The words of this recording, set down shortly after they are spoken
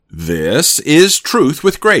This is Truth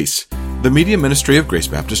with Grace, the media ministry of Grace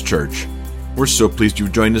Baptist Church. We're so pleased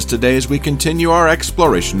you've joined us today as we continue our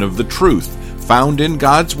exploration of the truth found in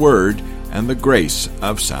God's Word and the grace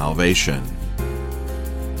of salvation.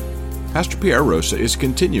 Pastor Pierre is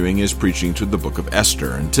continuing his preaching through the book of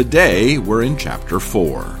Esther, and today we're in chapter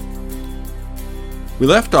 4. We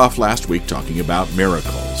left off last week talking about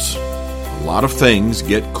miracles. A lot of things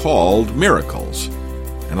get called miracles,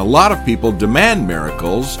 and a lot of people demand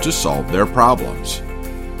miracles to solve their problems.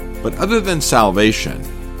 But other than salvation,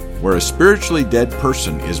 where a spiritually dead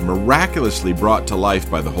person is miraculously brought to life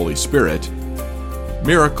by the Holy Spirit,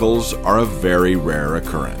 miracles are a very rare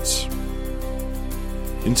occurrence.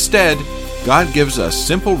 Instead, God gives us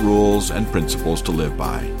simple rules and principles to live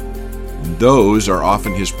by. And those are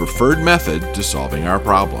often His preferred method to solving our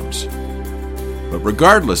problems. But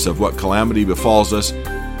regardless of what calamity befalls us,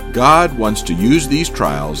 God wants to use these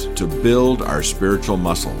trials to build our spiritual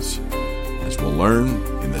muscles, as we'll learn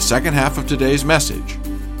in the second half of today's message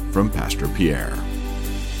from Pastor Pierre.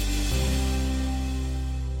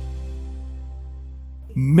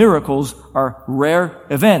 Miracles are rare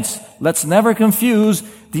events. Let's never confuse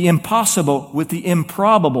the impossible with the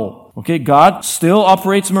improbable. Okay, God still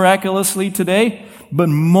operates miraculously today, but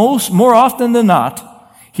more often than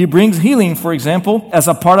not, He brings healing, for example, as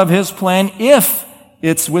a part of His plan if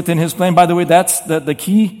it's within His plan. By the way, that's the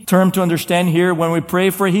key term to understand here when we pray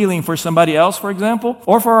for healing for somebody else, for example,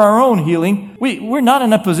 or for our own healing. We're not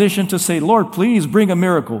in a position to say, Lord, please bring a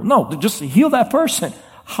miracle. No, just heal that person.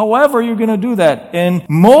 However you're going to do that. And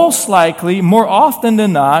most likely, more often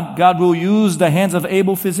than not, God will use the hands of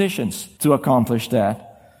able physicians to accomplish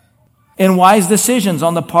that. And wise decisions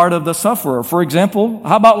on the part of the sufferer. For example,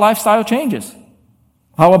 how about lifestyle changes?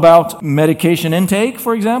 How about medication intake,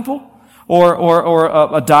 for example?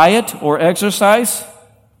 Or a diet or exercise.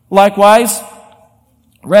 Likewise,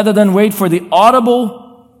 rather than wait for the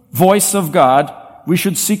audible voice of God, we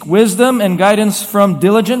should seek wisdom and guidance from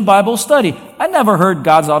diligent Bible study. I never heard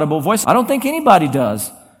God's audible voice. I don't think anybody does.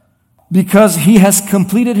 Because He has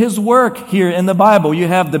completed His work here in the Bible. You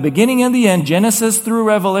have the beginning and the end, Genesis through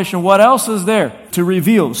Revelation. What else is there to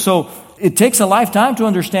reveal? So it takes a lifetime to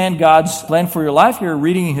understand God's plan for your life. You're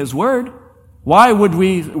reading His Word. Why would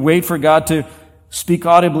we wait for God to speak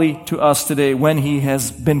audibly to us today when He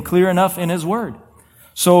has been clear enough in His Word?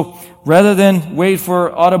 So rather than wait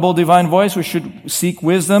for audible divine voice, we should seek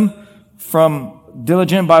wisdom from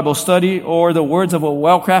diligent Bible study or the words of a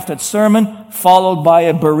well-crafted sermon followed by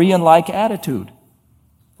a Berean-like attitude.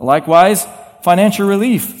 Likewise, financial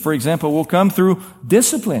relief, for example, will come through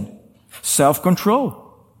discipline, self-control,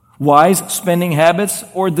 wise spending habits,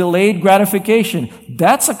 or delayed gratification.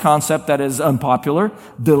 That's a concept that is unpopular.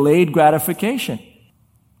 Delayed gratification.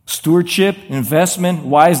 Stewardship, investment,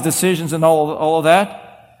 wise decisions, and all of that.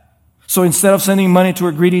 So instead of sending money to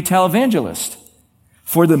a greedy televangelist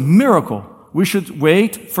for the miracle, we should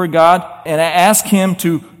wait for God and ask Him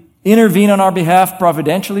to intervene on our behalf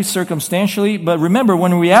providentially, circumstantially. But remember,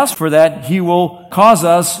 when we ask for that, He will cause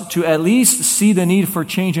us to at least see the need for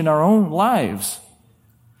change in our own lives.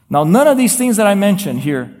 Now, none of these things that I mentioned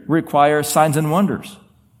here require signs and wonders.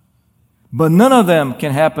 But none of them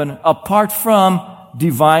can happen apart from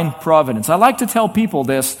divine providence. I like to tell people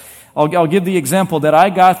this. I'll give the example that I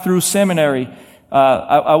got through seminary.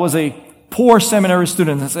 I was a poor seminary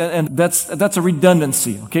student, and that's a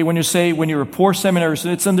redundancy. Okay, when you're a poor seminary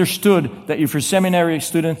student, it's understood that if you're a seminary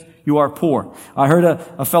student, you are poor. I heard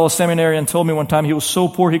a fellow seminarian told me one time he was so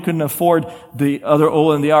poor he couldn't afford the other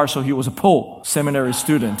O and the R, so he was a poor seminary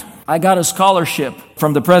student. I got a scholarship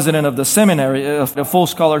from the president of the seminary, a full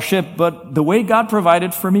scholarship, but the way God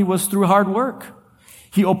provided for me was through hard work.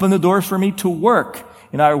 He opened the doors for me to work.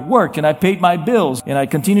 And I worked, and I paid my bills, and I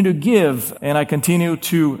continue to give, and I continue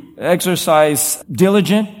to exercise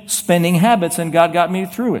diligent spending habits, and God got me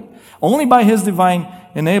through it. Only by His divine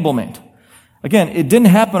enablement. Again, it didn't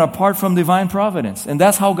happen apart from divine providence. And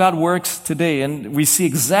that's how God works today. And we see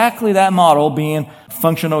exactly that model being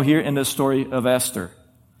functional here in the story of Esther.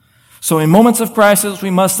 So in moments of crisis, we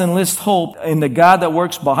must enlist hope in the God that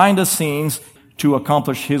works behind the scenes to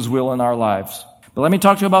accomplish His will in our lives. But let me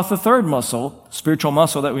talk to you about the third muscle, spiritual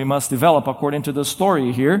muscle that we must develop according to the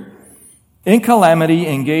story here. In calamity,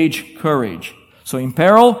 engage courage. So in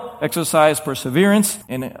peril, exercise perseverance.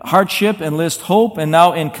 In hardship, enlist hope. And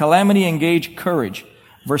now in calamity, engage courage.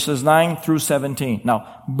 Verses 9 through 17.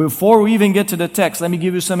 Now, before we even get to the text, let me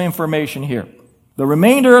give you some information here. The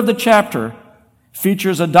remainder of the chapter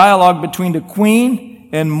features a dialogue between the queen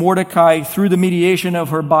and Mordecai through the mediation of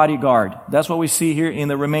her bodyguard. That's what we see here in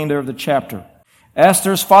the remainder of the chapter.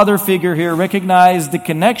 Esther's father figure here recognized the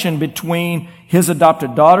connection between his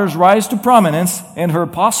adopted daughter's rise to prominence and her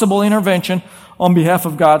possible intervention on behalf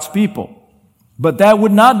of God's people. But that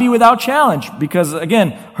would not be without challenge, because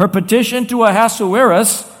again, her petition to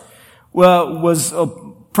Ahasuerus was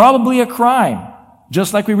probably a crime.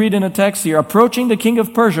 Just like we read in the text here, approaching the king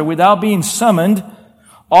of Persia without being summoned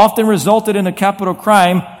often resulted in a capital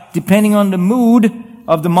crime, depending on the mood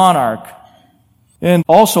of the monarch. And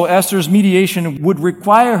also, Esther's mediation would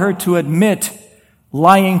require her to admit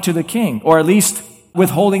lying to the king, or at least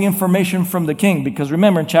withholding information from the king. Because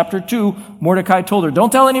remember, in chapter 2, Mordecai told her,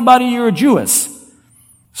 don't tell anybody you're a Jewess.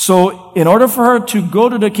 So, in order for her to go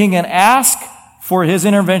to the king and ask for his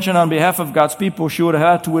intervention on behalf of God's people, she would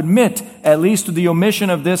have to admit at least to the omission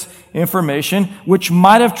of this information, which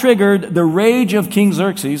might have triggered the rage of King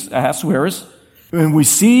Xerxes, Ahasuerus. And we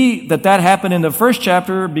see that happened in the first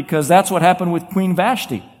chapter because that's what happened with Queen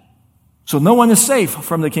Vashti. So no one is safe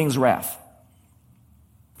from the king's wrath.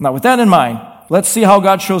 Now, with that in mind, let's see how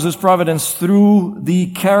God shows His providence through the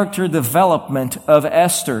character development of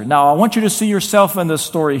Esther. Now, I want you to see yourself in this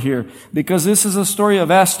story here, because this is a story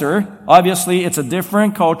of Esther. Obviously, it's a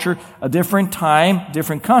different culture, a different time,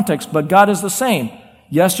 different context, but God is the same.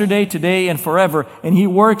 Yesterday, today, and forever. And He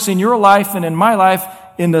works in your life and in my life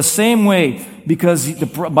in the same way, because the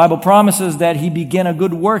Bible promises that He began a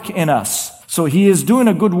good work in us. So He is doing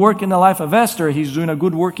a good work in the life of Esther. He's doing a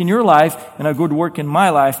good work in your life and a good work in my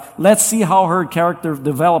life. Let's see how her character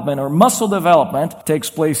development or muscle development takes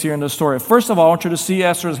place here in the story. First of all, I want you to see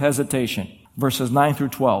Esther's hesitation. Verses 9 through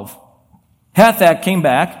 12. Hathach came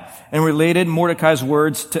back and related Mordecai's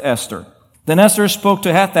words to Esther. Then Esther spoke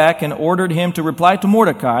to Hathach and ordered him to reply to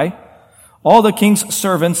Mordecai, all the king's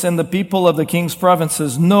servants and the people of the king's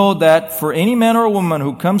provinces know that for any man or woman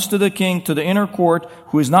who comes to the king to the inner court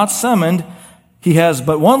who is not summoned, he has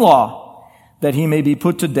but one law, that he may be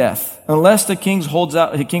put to death, unless the king holds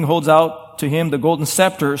out to him the golden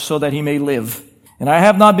scepter so that he may live. And I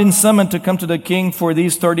have not been summoned to come to the king for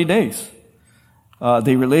these 30 days.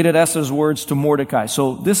 They related Esther's words to Mordecai.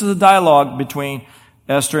 So this is a dialogue between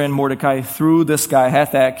Esther and Mordecai through this guy,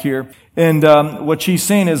 Hathach here. And what she's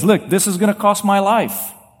saying is, look, this is going to cost my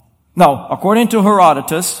life. Now, according to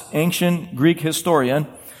Herodotus, ancient Greek historian,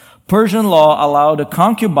 Persian law allowed a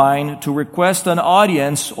concubine to request an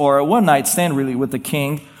audience or a one-night stand really with the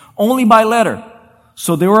king only by letter.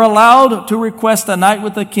 So they were allowed to request a night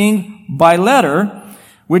with the king by letter,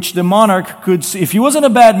 which the monarch could see. If he was in a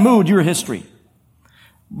bad mood, you're history.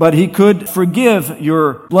 But he could forgive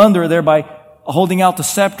your blunder there by holding out the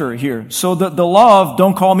scepter here. So the law of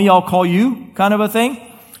don't call me, I'll call you kind of a thing.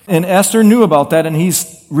 And Esther knew about that, and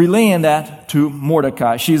he's relaying that to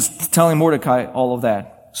Mordecai. She's telling Mordecai all of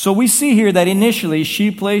that. So we see here that initially she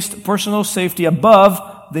placed personal safety above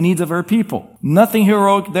the needs of her people. Nothing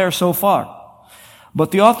heroic there so far.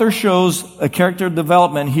 But the author shows a character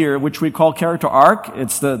development here, which we call character arc.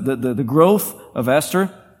 It's the growth of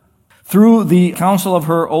Esther through the counsel of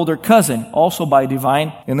her older cousin, also by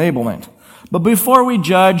divine enablement. But before we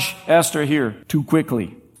judge Esther here too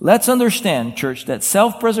quickly, let's understand, church, that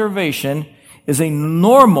self-preservation is a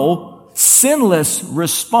normal, sinless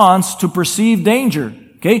response to perceived danger.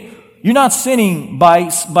 Okay? You're not sinning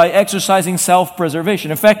by exercising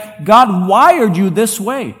self-preservation. In fact, God wired you this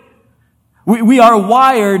way. We are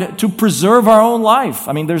wired to preserve our own life.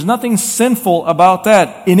 I mean, there's nothing sinful about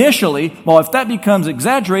that initially. Well, if that becomes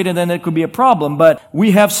exaggerated, then it could be a problem. But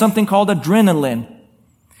we have something called adrenaline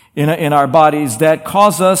in our bodies that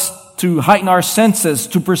cause us to heighten our senses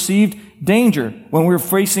to perceived danger when we're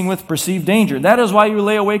facing with perceived danger. That is why you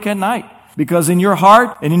lay awake at night. Because in your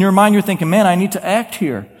heart and in your mind, you're thinking, man, I need to act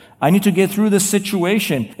here. I need to get through this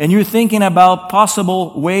situation. And you're thinking about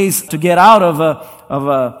possible ways to get out of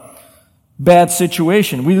a bad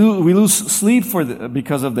situation. We lose sleep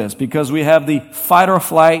because of this, because we have the fight or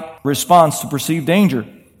flight response to perceived danger.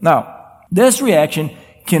 Now, this reaction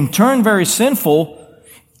can turn very sinful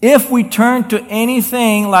if we turn to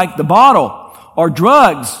anything like the bottle or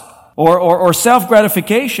drugs or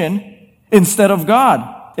self-gratification instead of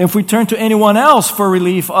God. If we turn to anyone else for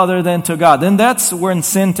relief other than to God, then that's when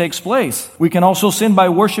sin takes place. We can also sin by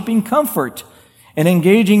worshiping comfort and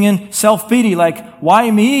engaging in self-pity, like, why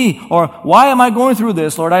me? Or why am I going through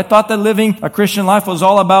this, Lord? I thought that living a Christian life was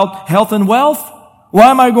all about health and wealth. Why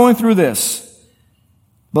am I going through this?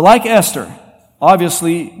 But like Esther,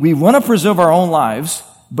 obviously, we want to preserve our own lives,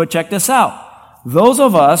 but check this out. Those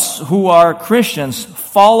of us who are Christians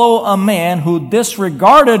follow a man who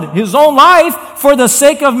disregarded his own life for the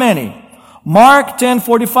sake of many. Mark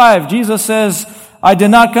 10:45, Jesus says, I did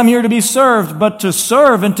not come here to be served, but to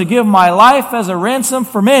serve and to give my life as a ransom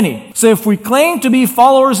for many. So if we claim to be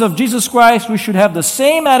followers of Jesus Christ, we should have the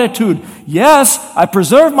same attitude. Yes, I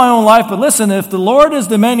preserve my own life, but listen, if the Lord is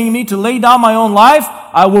demanding me to lay down my own life,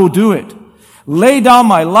 I will do it. Lay down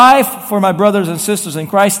my life for my brothers and sisters in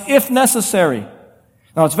Christ if necessary.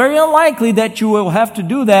 Now, it's very unlikely that you will have to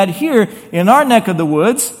do that here in our neck of the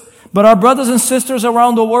woods, but our brothers and sisters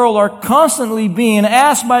around the world are constantly being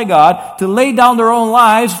asked by God to lay down their own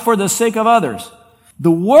lives for the sake of others.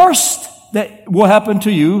 The worst that will happen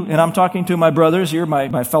to you, and I'm talking to my brothers here,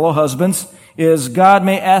 my fellow husbands, is God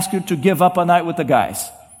may ask you to give up a night with the guys.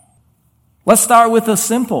 Let's start with the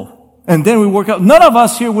simple, and then we work out. None of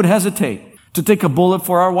us here would hesitate to take a bullet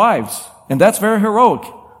for our wives, and that's very heroic.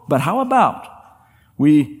 But how about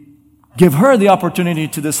we give her the opportunity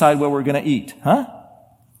to decide what we're going to eat, huh?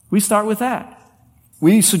 We start with that.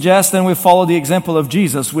 We suggest and we follow the example of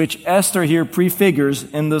Jesus, which Esther here prefigures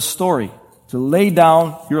in this story, to lay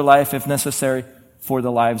down your life if necessary for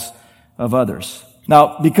the lives of others.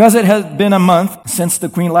 Now, because it has been a month since the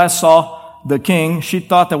queen last saw the king, she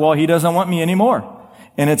thought that, well, he doesn't want me anymore.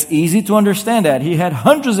 And it's easy to understand that. He had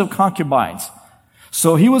hundreds of concubines.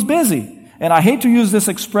 So he was busy. And I hate to use this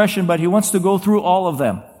expression, but he wants to go through all of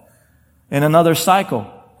them in another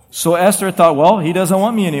cycle. So Esther thought, well, he doesn't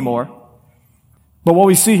want me anymore. But what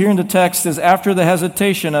we see here in the text is after the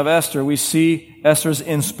hesitation of Esther, we see Esther's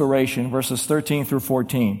inspiration, verses 13 through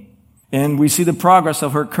 14. And we see the progress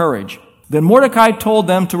of her courage. Then Mordecai told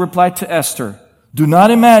them to reply to Esther, do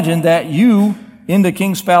not imagine that you in the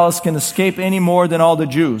king's palace can escape any more than all the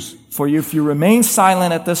Jews. For if you remain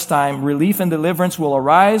silent at this time, relief and deliverance will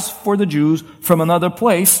arise for the Jews from another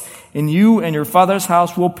place, and you and your father's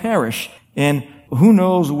house will perish. And who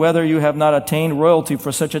knows whether you have not attained royalty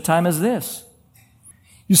for such a time as this?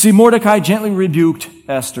 You see, Mordecai gently rebuked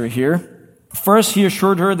Esther here. First, he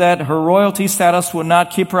assured her that her royalty status would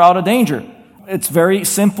not keep her out of danger. It's very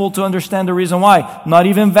simple to understand the reason why. Not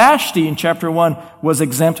even Vashti in chapter 1 was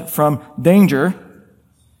exempt from danger.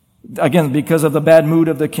 Again, because of the bad mood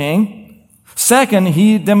of the king. Second,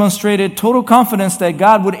 he demonstrated total confidence that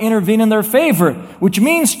God would intervene in their favor, which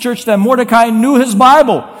means, church, that Mordecai knew his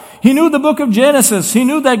Bible. He knew the book of Genesis. He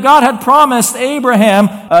knew that God had promised Abraham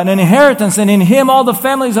an inheritance, and in him all the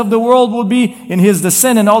families of the world would be, in his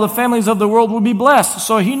descendant, all the families of the world would be blessed.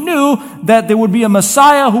 So he knew that there would be a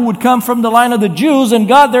Messiah who would come from the line of the Jews, and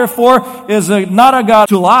God, therefore, is not a God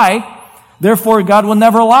to lie. Therefore, God will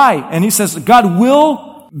never lie. And he says, God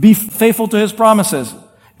will be faithful to his promises.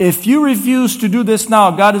 If you refuse to do this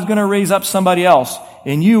now, God is going to raise up somebody else,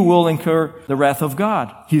 and you will incur the wrath of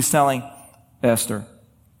God, he's telling Esther.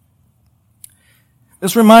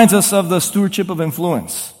 This reminds us of the stewardship of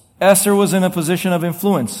influence. Esther was in a position of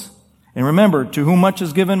influence. And remember, to whom much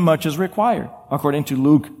is given, much is required, according to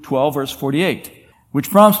Luke 12, verse 48. Which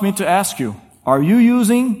prompts me to ask you, are you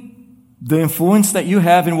using the influence that you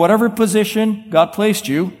have in whatever position God placed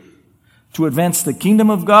you to advance the kingdom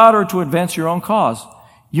of God or to advance your own cause?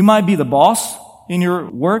 You might be the boss in your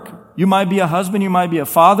work. You might be a husband. You might be a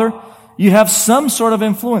father. You have some sort of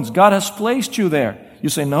influence. God has placed you there. You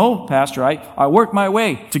say, no, Pastor, I worked my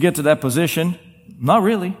way to get to that position. Not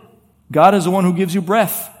really. God is the one who gives you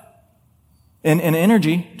breath and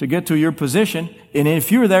energy to get to your position. And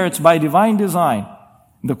if you're there, it's by divine design.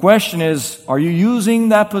 The question is, are you using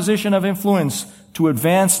that position of influence to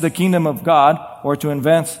advance the kingdom of God or to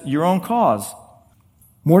advance your own cause?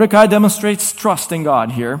 Mordecai demonstrates trust in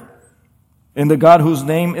God here, in the God whose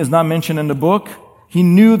name is not mentioned in the book. He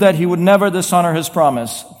knew that he would never dishonor his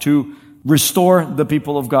promise to restore the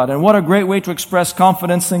people of God. And what a great way to express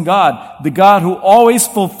confidence in God, the God who always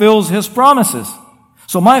fulfills his promises.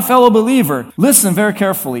 So my fellow believer, listen very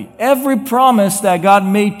carefully. Every promise that God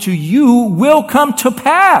made to you will come to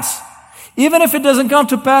pass. Even if it doesn't come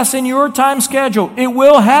to pass in your time schedule, it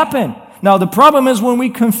will happen. Now the problem is when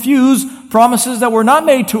we confuse promises that were not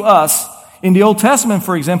made to us in the Old Testament,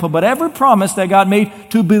 for example, but every promise that God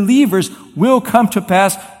made to believers will come to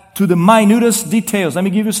pass to the minutest details. Let me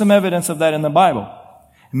give you some evidence of that in the Bible.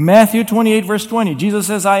 Matthew 28 verse 20, Jesus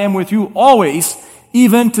says, I am with you always,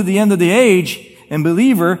 even to the end of the age. And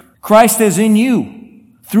believer, Christ is in you.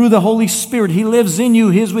 Through the Holy Spirit, He lives in you.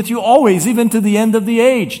 He is with you always, even to the end of the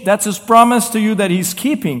age. That's His promise to you that He's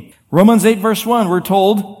keeping. Romans 8 verse 1, we're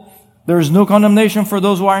told, there is no condemnation for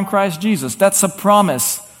those who are in Christ Jesus. That's a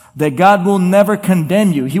promise that God will never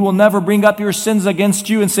condemn you. He will never bring up your sins against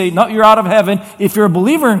you and say, no, you're out of heaven. If you're a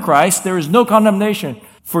believer in Christ, there is no condemnation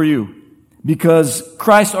for you because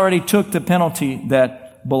Christ already took the penalty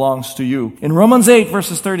that belongs to you. In Romans 8,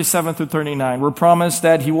 verses 37 through 39, we're promised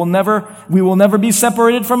that we will never be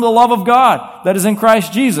separated from the love of God that is in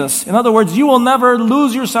Christ Jesus. In other words, you will never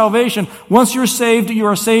lose your salvation. Once you're saved, you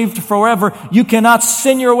are saved forever. You cannot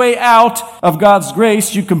sin your way out of God's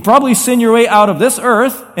grace. You can probably sin your way out of this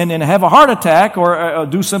earth and have a heart attack or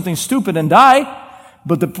do something stupid and die.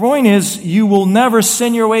 But the point is, you will never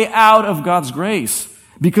sin your way out of God's grace.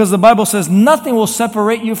 Because the Bible says nothing will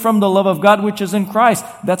separate you from the love of God which is in Christ.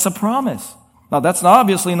 That's a promise. Now, that's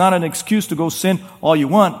obviously not an excuse to go sin all you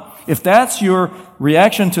want. If that's your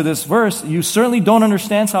reaction to this verse, you certainly don't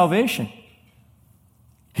understand salvation.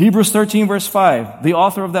 Hebrews 13, verse 5, the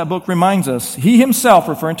author of that book reminds us, He Himself,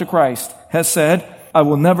 referring to Christ, has said, I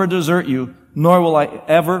will never desert you, nor will I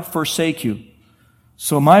ever forsake you.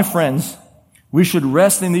 So, my friends, we should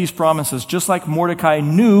rest in these promises. Just like Mordecai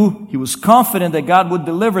knew, he was confident that God would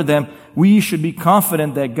deliver them, we should be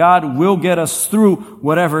confident that God will get us through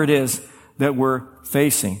whatever it is that we're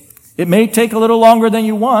facing. It may take a little longer than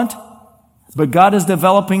you want, but God is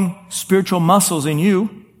developing spiritual muscles in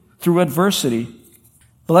you through adversity.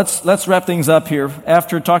 But let's wrap things up here.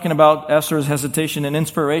 After talking about Esther's hesitation and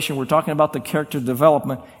inspiration, we're talking about the character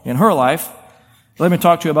development in her life. Let me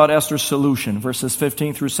talk to you about Esther's solution, verses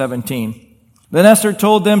 15 through 17. Then Esther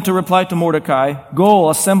told them to reply to Mordecai, Go,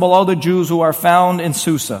 assemble all the Jews who are found in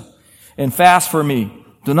Susa, and fast for me.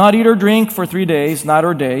 Do not eat or drink for 3 days, night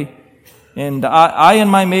or day. And I and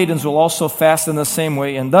my maidens will also fast in the same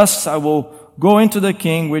way. And thus I will go into the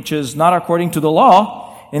king, which is not according to the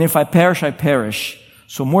law. And if I perish, I perish.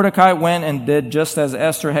 So Mordecai went and did just as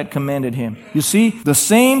Esther had commanded him. You see, the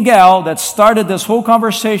same gal that started this whole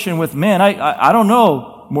conversation with, man, I don't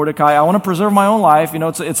know, Mordecai, I want to preserve my own life. You know,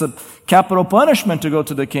 it's a capital punishment to go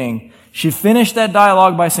to the king. She finished that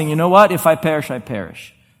dialogue by saying, you know what? If I perish, I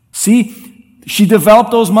perish. See, she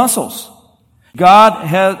developed those muscles. God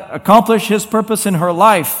had accomplished His purpose in her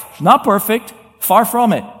life. She's not perfect, far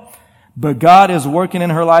from it. But God is working in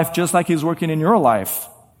her life just like He's working in your life.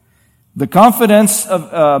 The confidence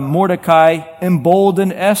of Mordecai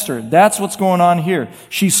emboldened Esther. That's what's going on here.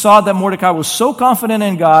 She saw that Mordecai was so confident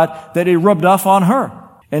in God that it rubbed off on her.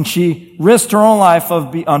 And she risked her own life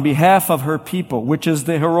on behalf of her people, which is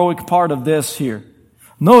the heroic part of this here.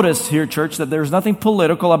 Notice here, church, that there's nothing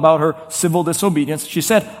political about her civil disobedience. She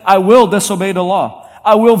said, I will disobey the law.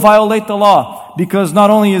 I will violate the law. Because not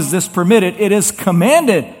only is this permitted, it is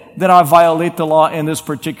commanded that I violate the law in this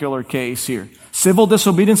particular case here. Civil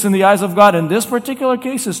disobedience in the eyes of God in this particular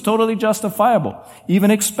case is totally justifiable,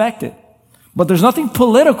 even expected. But there's nothing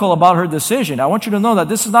political about her decision. I want you to know that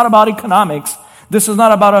this is not about economics. This is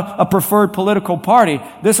not about a preferred political party.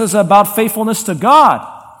 This is about faithfulness to God.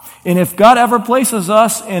 And if God ever places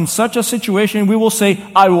us in such a situation, we will say,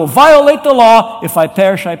 I will violate the law. If I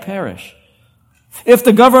perish, I perish. If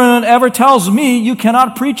the government ever tells me you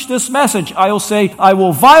cannot preach this message, I will say, I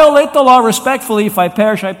will violate the law respectfully. If I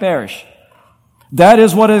perish, I perish. That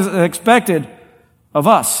is what is expected of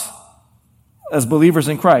us as believers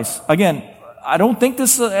in Christ. Again, I don't think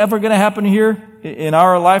this is ever going to happen here in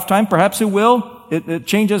our lifetime. Perhaps it will. It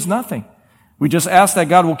changes nothing. We just ask that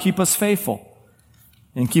God will keep us faithful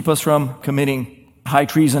and keep us from committing high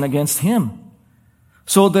treason against Him.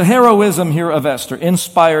 So the heroism here of Esther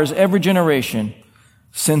inspires every generation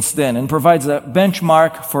since then and provides a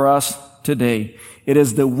benchmark for us today. It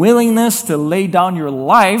is the willingness to lay down your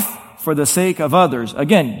life for the sake of others.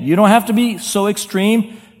 Again, you don't have to be so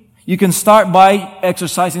extreme. You can start by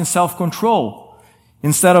exercising self-control.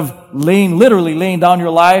 Instead of literally laying down your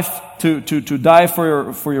life to die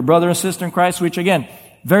for your brother and sister in Christ, which again,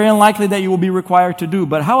 very unlikely that you will be required to do.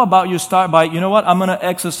 But how about you start by, you know what? I'm going to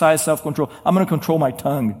exercise self-control. I'm going to control my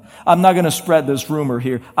tongue. I'm not going to spread this rumor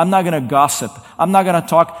here. I'm not going to gossip. I'm not going to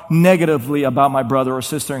talk negatively about my brother or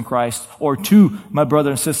sister in Christ or to my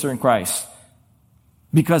brother and sister in Christ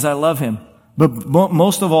because I love him. But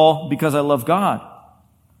most of all, because I love God.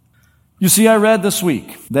 You see, I read this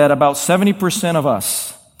week that about 70% of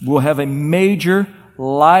us will have a major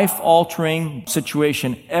life-altering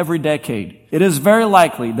situation every decade. It is very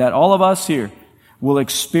likely that all of us here will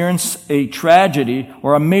experience a tragedy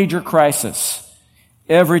or a major crisis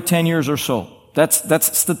every 10 years or so.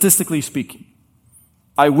 That's statistically speaking.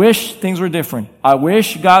 I wish things were different. I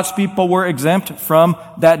wish God's people were exempt from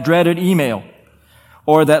that dreaded email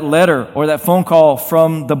or that letter or that phone call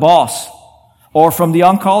from the boss or from the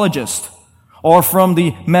oncologist or from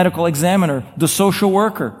the medical examiner, the social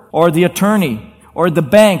worker or the attorney or the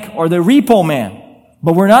bank, or the repo man.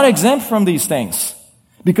 But we're not exempt from these things.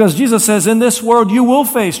 Because Jesus says, in this world you will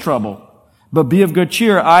face trouble. But be of good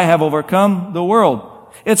cheer, I have overcome the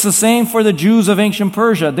world. It's the same for the Jews of ancient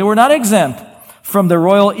Persia. They were not exempt from the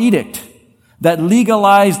royal edict that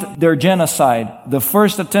legalized their genocide, the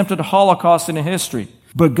first attempted Holocaust in history.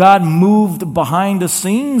 But God moved behind the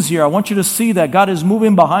scenes here. I want you to see that God is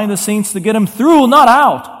moving behind the scenes to get them through, not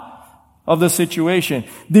out of the situation.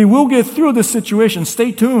 They will get through the situation.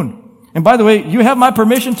 Stay tuned. And by the way, you have my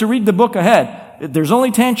permission to read the book ahead. There's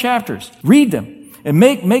only 10 chapters. Read them and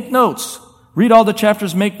make notes. Read all the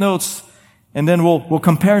chapters, make notes, and then we'll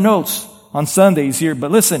compare notes on Sundays here.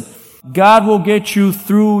 But listen, God will get you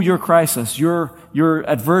through your crisis, your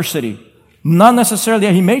adversity. Not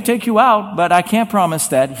necessarily, He may take you out, but I can't promise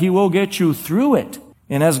that. He will get you through it.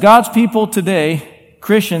 And as God's people today,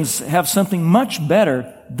 Christians have something much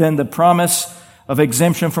better than the promise of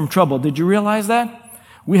exemption from trouble. Did you realize that?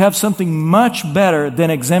 We have something much better than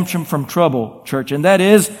exemption from trouble, church. And that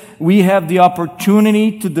is, we have the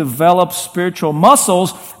opportunity to develop spiritual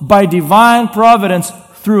muscles by divine providence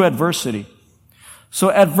through adversity. So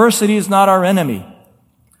adversity is not our enemy.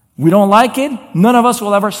 We don't like it. None of us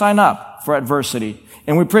will ever sign up for adversity.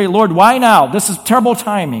 And we pray, Lord, why now? This is terrible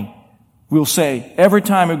timing, we'll say every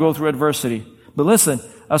time we go through adversity. But listen,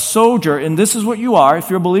 a soldier, and this is what you are.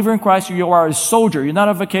 If you're a believer in Christ, you are a soldier. You're not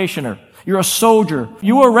a vacationer. You're a soldier.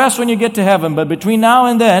 You will rest when you get to heaven, but between now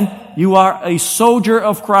and then, you are a soldier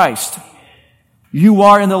of Christ. You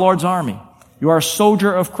are in the Lord's army. You are a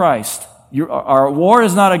soldier of Christ. Our war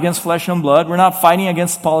is not against flesh and blood. We're not fighting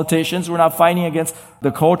against politicians. We're not fighting against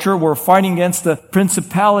the culture. We're fighting against the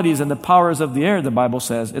principalities and the powers of the air, the Bible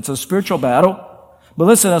says. It's a spiritual battle. But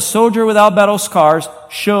listen, a soldier without battle scars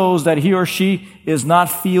shows that he or she is not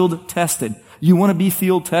field tested. You want to be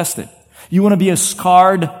field tested. You want to be a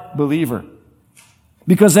scarred believer.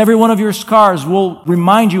 Because every one of your scars will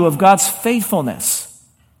remind you of God's faithfulness.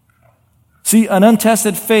 See, an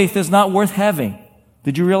untested faith is not worth having.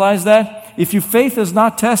 Did you realize that? If your faith is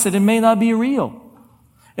not tested, it may not be real.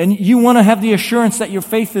 And you want to have the assurance that your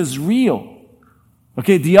faith is real.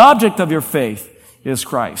 Okay, the object of your faith is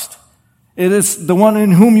Christ. It is the one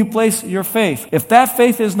in whom you place your faith. If that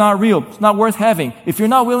faith is not real, it's not worth having. If you're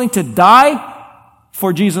not willing to die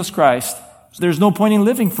for Jesus Christ, there's no point in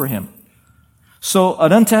living for Him. So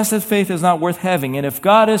an untested faith is not worth having. And if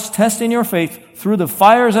God is testing your faith through the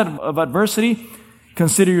fires of adversity,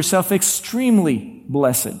 consider yourself extremely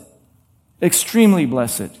blessed. Extremely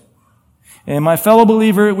blessed. And my fellow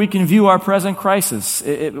believer, we can view our present crisis.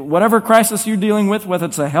 Whatever crisis you're dealing with, whether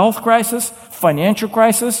it's a health crisis, financial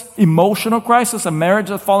crisis, emotional crisis, a marriage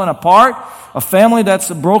that's fallen apart, a family that's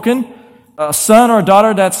broken, a son or a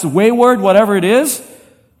daughter that's wayward, whatever it is,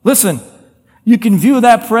 listen, you can view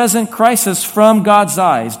that present crisis from God's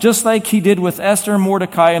eyes, just like He did with Esther and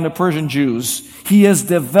Mordecai and the Persian Jews. He is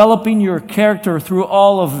developing your character through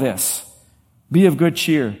all of this. Be of good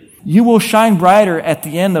cheer. You will shine brighter at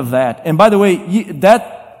the end of that. And by the way,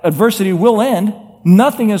 that adversity will end.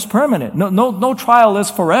 Nothing is permanent. No trial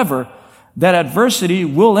is forever. That adversity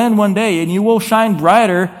will end one day, and you will shine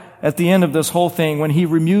brighter at the end of this whole thing when He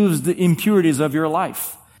removes the impurities of your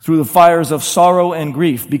life through the fires of sorrow and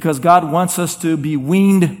grief, because God wants us to be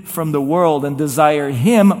weaned from the world and desire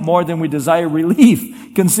Him more than we desire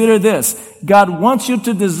relief. Consider this. God wants you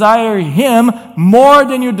to desire Him more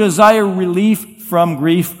than you desire relief from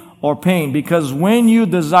grief or pain, because when you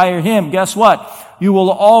desire Him, guess what? You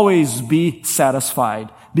will always be satisfied,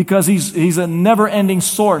 because He's a never-ending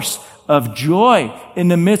source of joy in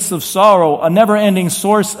the midst of sorrow, a never-ending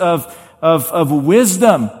source of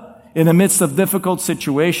wisdom in the midst of difficult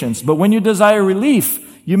situations. But when you desire relief,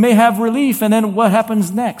 you may have relief, and then what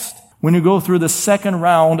happens next? When you go through the second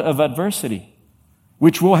round of adversity,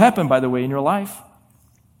 which will happen, by the way, in your life,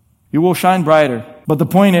 you will shine brighter. But the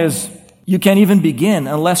point is, you can't even begin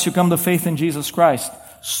unless you come to faith in Jesus Christ.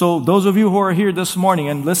 So those of you who are here this morning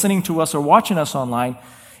and listening to us or watching us online,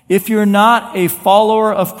 if you're not a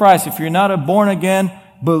follower of Christ, if you're not a born-again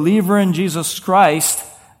believer in Jesus Christ,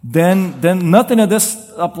 then nothing of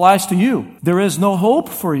this applies to you. There is no hope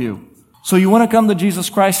for you. So you want to come to Jesus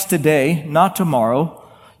Christ today, not tomorrow.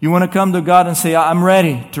 You want to come to God and say, I'm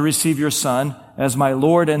ready to receive your Son as my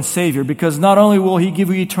Lord and Savior, because not only will He give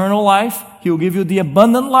you eternal life, He will give you the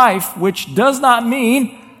abundant life, which does not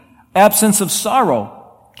mean absence of sorrow.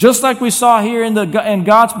 Just like we saw here in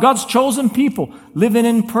God's chosen people living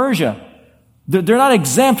in Persia. They're not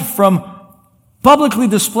exempt from publicly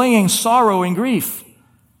displaying sorrow and grief.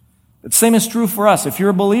 The same is true for us. If you're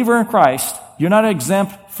a believer in Christ, you're not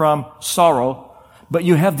exempt from sorrow, but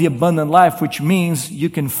you have the abundant life, which means you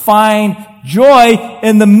can find joy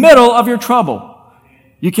in the middle of your trouble.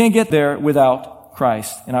 You can't get there without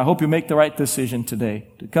Christ. And I hope you make the right decision today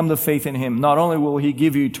to come to faith in Him. Not only will He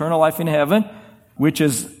give you eternal life in heaven, which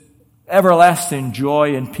is everlasting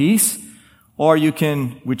joy and peace, Or you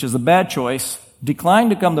can, which is a bad choice,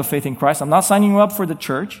 decline to come to faith in Christ. I'm not signing you up for the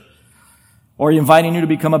church or inviting you to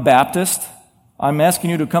become a Baptist. I'm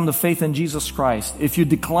asking you to come to faith in Jesus Christ. If you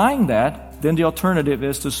decline that, then the alternative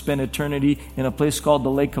is to spend eternity in a place called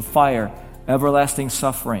the lake of fire, everlasting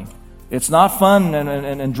suffering. It's not fun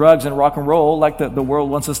and drugs and rock and roll like the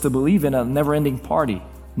world wants us to believe in, a never-ending party.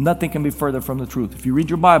 Nothing can be further from the truth. If you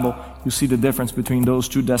read your Bible, you see the difference between those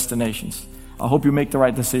two destinations. I hope you make the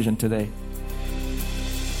right decision today.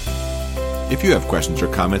 If you have questions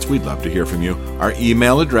or comments, we'd love to hear from you. Our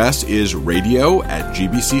email address is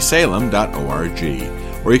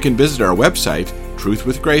radio@gbcsalem.org, or you can visit our website,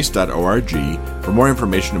 truthwithgrace.org, for more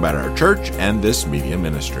information about our church and this media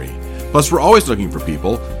ministry. Plus, we're always looking for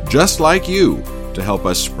people just like you to help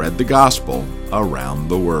us spread the gospel around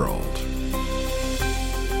the world.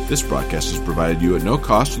 This broadcast is provided you at no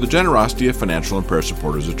cost through the generosity of financial and prayer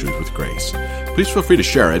supporters of Truth with Grace. Please feel free to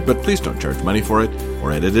share it, but please don't charge money for it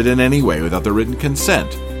or edit it in any way without the written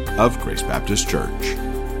consent of Grace Baptist Church.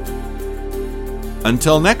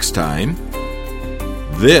 Until next time,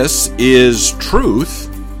 this is Truth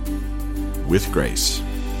with Grace.